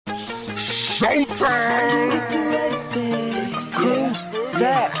Showtime! Cruise,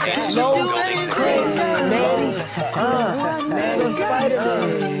 Phat, Lowe's, Manny, some Spider,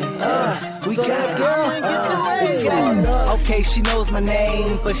 we got girl. Okay, she knows my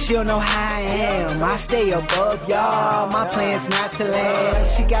name, but she don't know how I am. I stay above y'all, my plan's not to land.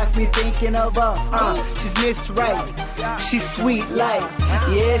 She got me thinking of her, she's Miss Right. She's sweet like,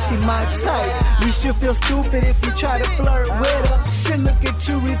 yeah, she my type. You should feel stupid if you try to flirt with her. She look at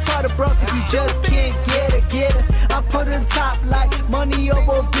you retarded, bro, cause you just can't get her. I put her top like money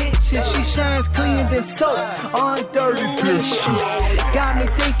over bitches. She shines clean than soap on dirty dishes. Got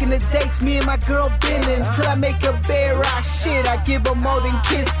me thinking of dates me and my girl been in. Till I make her bed rock shit, I give her more than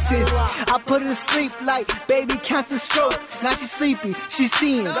kisses. I put her to sleep like baby count the stroke. Now she's sleepy, she's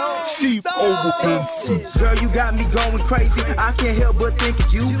seeing sheep over fences. Girl, you got me going crazy, I can't help but think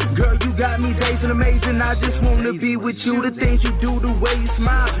of you. Girl, you got me dazing amazing, I just wanna be with you. The things you do, the way you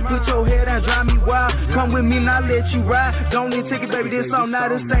smile, put your head down, drive me wild. Come with me and I let you ride. Don't need tickets, baby, this song now,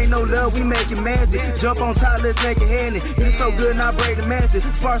 this ain't no love, we making magic. Jump on top, let's make it handy. It's so good, now break the magic.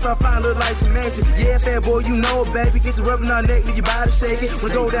 Sparks off fine, look like some magic. Yeah, fat boy, you know it, baby. Get the rubbing on neck, leave your body shaking.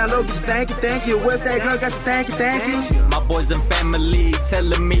 When go down low, just thank you. What's that girl, got you thank you. My boys and family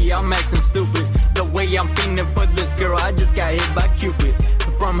telling me I'm acting stupid. The way I'm feeling for this girl, I just got hit by Cupid.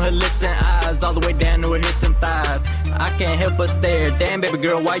 From her lips and eyes, all the way down to her hips and thighs, I can't help but stare. Damn, baby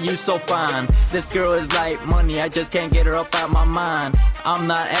girl, why you so fine? This girl is like money, I just can't get her up out my mind. I'm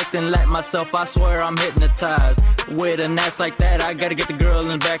not acting like myself, I swear I'm hypnotized. With an ass like that, I gotta get the girl in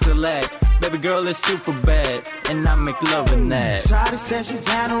the back of the leg. Baby girl is super bad, and I make love in that. Shawty said she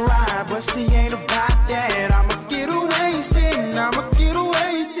down to ride, but she ain't about that. I'ma get her wasted, I'ma get her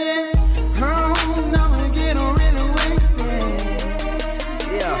wasted. I'ma get her really wasted.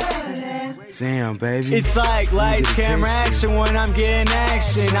 Yeah. Damn, baby. It's like lights, camera, action when I'm getting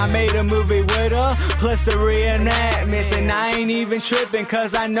action. I made a movie with her, plus the reenactments. And I ain't even tripping,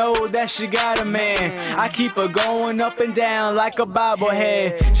 cause I know that she got a man. I keep her going up and down like a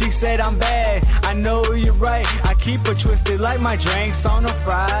bobblehead. She said I'm bad, I know you're right. I keep her twisted like my drinks on a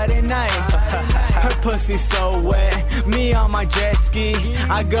Friday night. Her pussy so wet, me on my jet ski.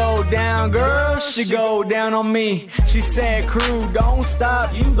 I go down, girl, she go down on me. She said, crew, don't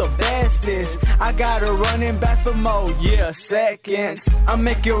stop, you the bestest. I got her running back for more, yeah, seconds. I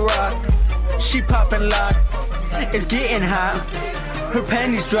make it rock, she poppin' lock. It's getting hot, her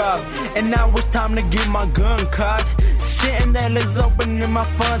panties drop, and now it's time to get my gun cocked. Sitting there, let's open in my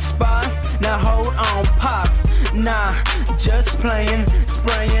fun spot. Now hold on, pop. Nah, just playing,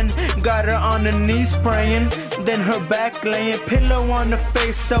 spraying. Got her on her knees praying. Then her back laying, pillow on her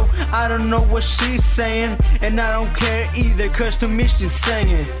face, so I don't know what she's saying. And I don't care either, cause to me she's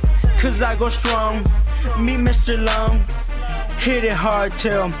singing. Cause I go strong, meet Mr. Long. Hit it hard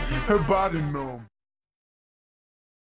till her body numb.